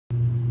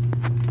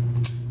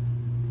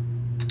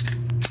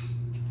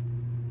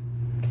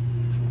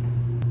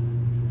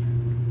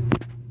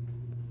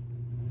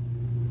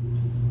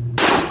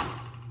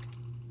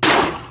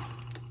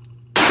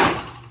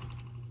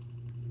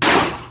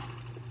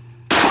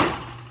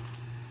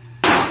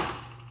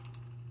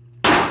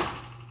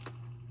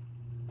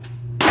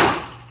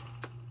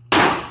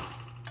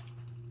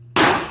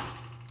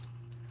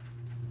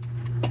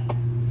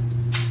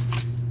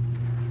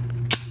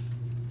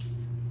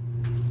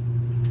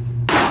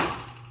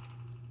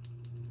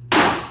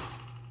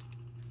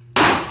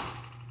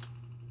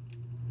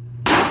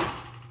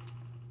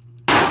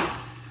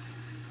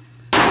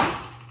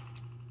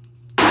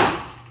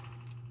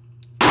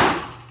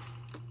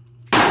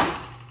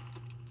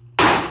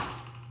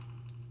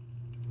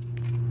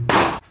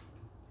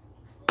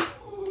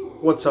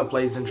What's up,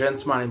 ladies and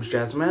gents? My name is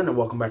Jazzyman, and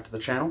welcome back to the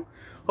channel.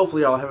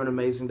 Hopefully y'all have an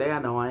amazing day. I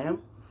know I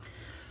am.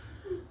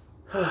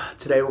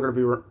 Today we're going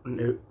to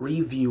be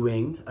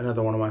reviewing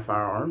another one of my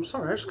firearms.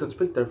 Sorry, I just couldn't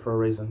speak there for a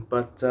reason.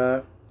 But,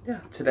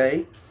 yeah,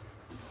 today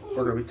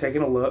we're going to be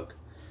taking a look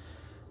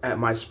at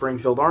my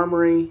Springfield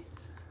Armory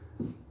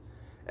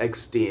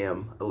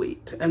XDM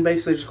Elite. And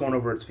basically just going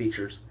over its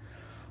features.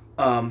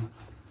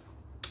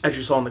 As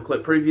you saw in the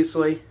clip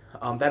previously,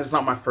 that is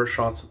not my first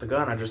shots with the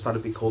gun. I just thought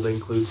it'd be cool to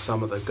include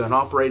some of the gun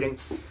operating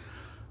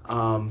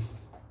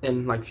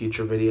in like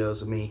future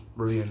videos of me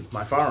reviewing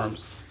my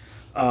firearms.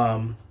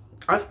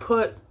 I've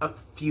put a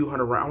few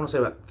hundred rounds, I want to say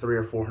about 300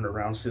 or 400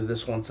 rounds through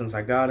this one since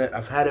I got it.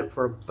 I've had it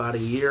for about a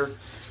year.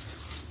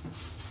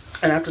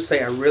 And I have to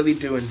say, I really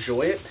do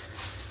enjoy it.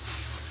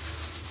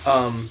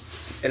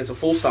 It is a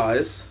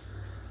full-size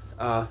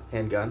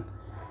handgun.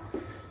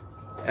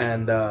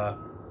 And I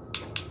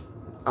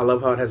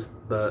love how it has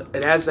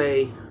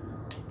a,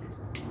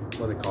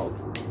 what are they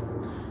called?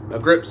 A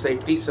grip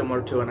safety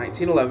similar to a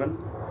 1911.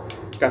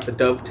 Got the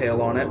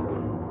dovetail on it.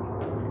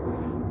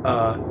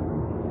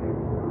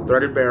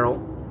 Threaded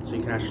barrel, so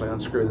you can actually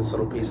unscrew this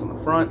little piece on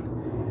the front.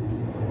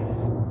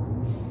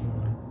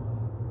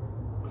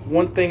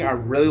 One thing I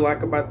really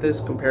like about this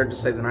compared to,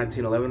 say, the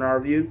 1911 I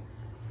reviewed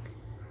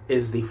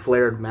is the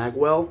flared mag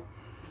well.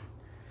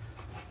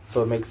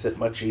 So it makes it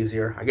much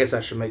easier. I guess I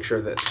should make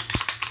sure that,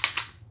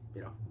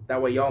 you know,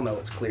 that way y'all know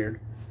it's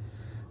cleared.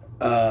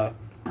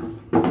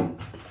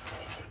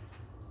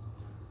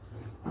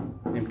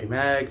 Empty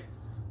mag.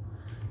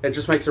 It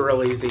just makes it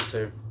real easy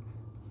to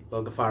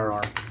load the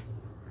firearm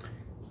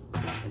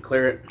and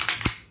clear it.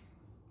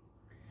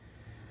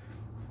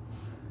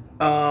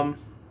 I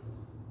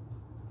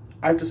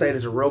have to say it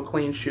is a real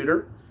clean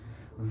shooter.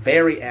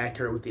 Very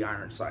accurate with the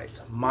iron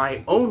sights.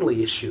 My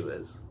only issue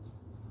is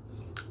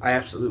I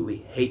absolutely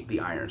hate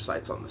the iron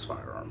sights on this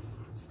firearm.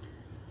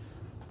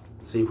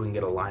 Let's see if we can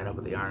get a lineup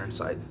of the iron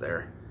sights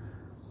there.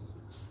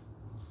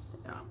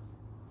 Yeah.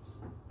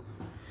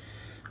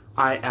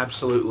 I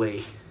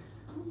absolutely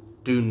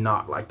do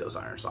not like those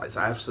iron sights.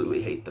 I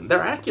absolutely hate them.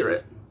 They're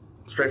accurate,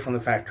 straight from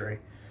the factory.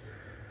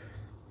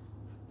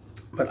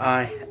 But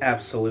I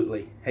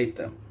absolutely hate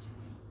them.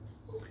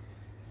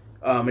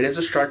 It is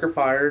a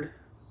striker-fired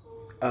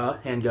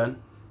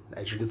handgun.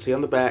 As you can see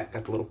on the back,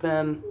 got the little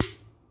pin,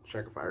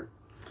 striker-fired.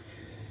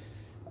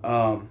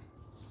 And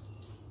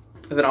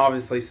then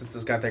obviously, since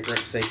it's got that grip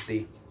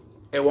safety,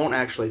 it won't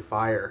actually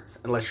fire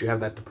unless you have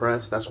that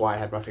depressed. That's why I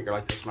had my finger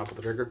like this when I put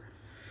the trigger.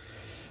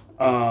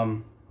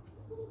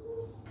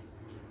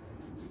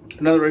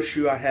 Another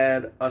issue I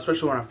had,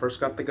 especially when I first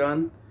got the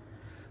gun,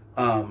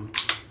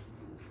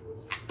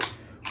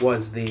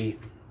 was the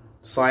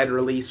slide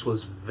release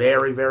was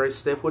very, very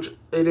stiff, which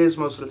it is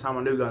most of the time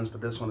on new guns,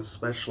 but this one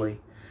especially,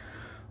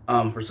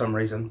 for some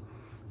reason.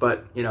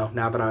 But, you know,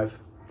 now that I've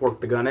worked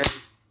the gun in,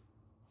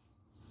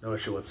 no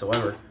issue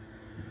whatsoever.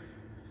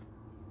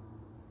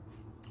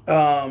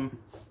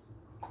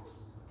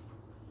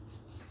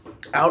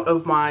 Out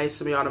of my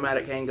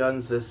semi-automatic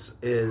handguns, this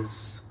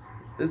is,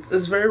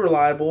 it's very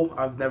reliable.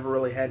 I've never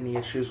really had any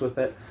issues with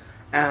it.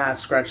 And I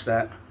scratched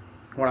that.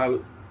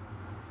 When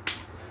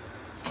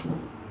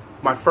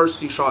my first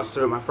few shots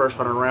through it, my first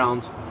 100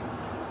 rounds,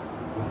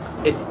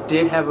 it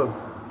did have a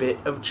bit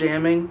of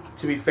jamming.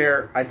 To be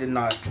fair, I did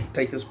not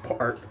take this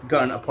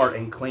gun apart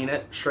and clean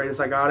it straight as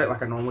I got it,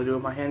 like I normally do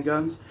with my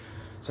handguns.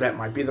 So that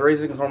might be the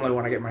reason, because normally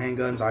when I get my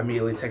handguns, I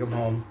immediately take them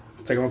home,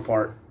 take them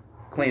apart,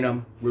 clean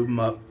them, lube them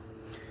up,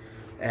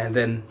 and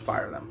then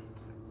fire them.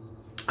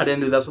 I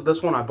didn't do this with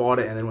this one. I bought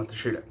it and then went to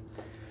shoot it.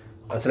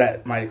 So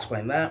that might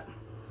explain that.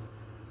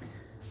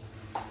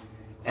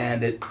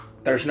 And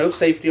there's no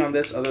safety on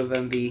this other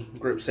than the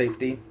grip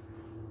safety,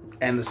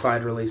 and the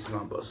slide release is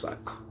on both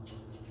sides.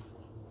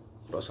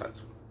 Both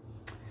sides.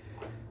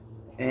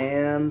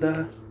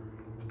 And,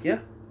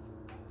 yeah.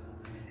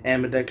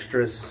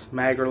 Ambidextrous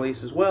mag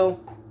release as well.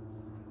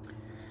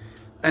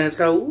 And it's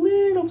got a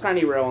little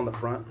tiny rail on the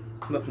front.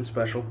 Nothing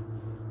special.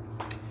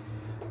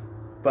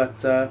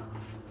 But,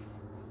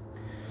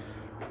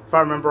 if I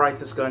remember right,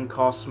 this gun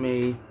cost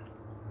me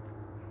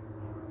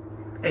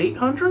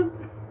 $800?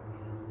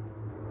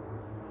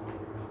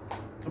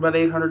 About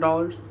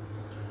 $800.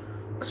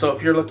 So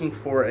if you're looking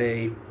for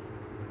a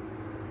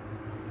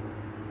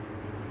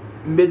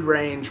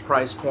mid-range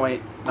price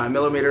point,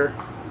 9mm,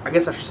 I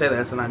guess I should say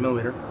that's a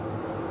 9mm,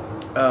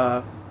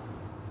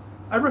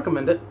 I'd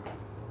recommend it.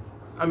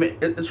 I mean,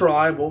 it's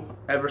reliable.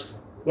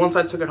 Once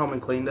I took it home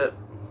and cleaned it,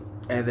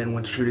 and then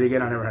went to shoot it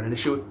again, I never had an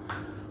issue with it.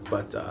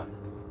 But,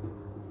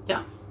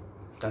 yeah,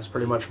 that's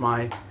pretty much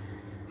my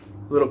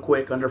little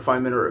quick under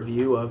 5-minute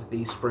review of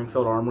the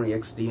Springfield Armory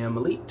XDM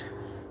Elite.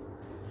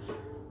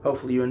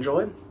 Hopefully you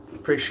enjoyed.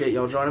 Appreciate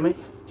y'all joining me.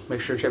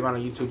 Make sure to check me out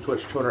on YouTube,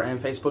 Twitch, Twitter, and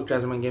Facebook.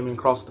 Jazzyman Gaming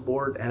across the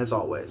board. And as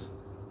always,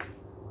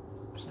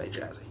 stay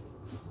jazzy.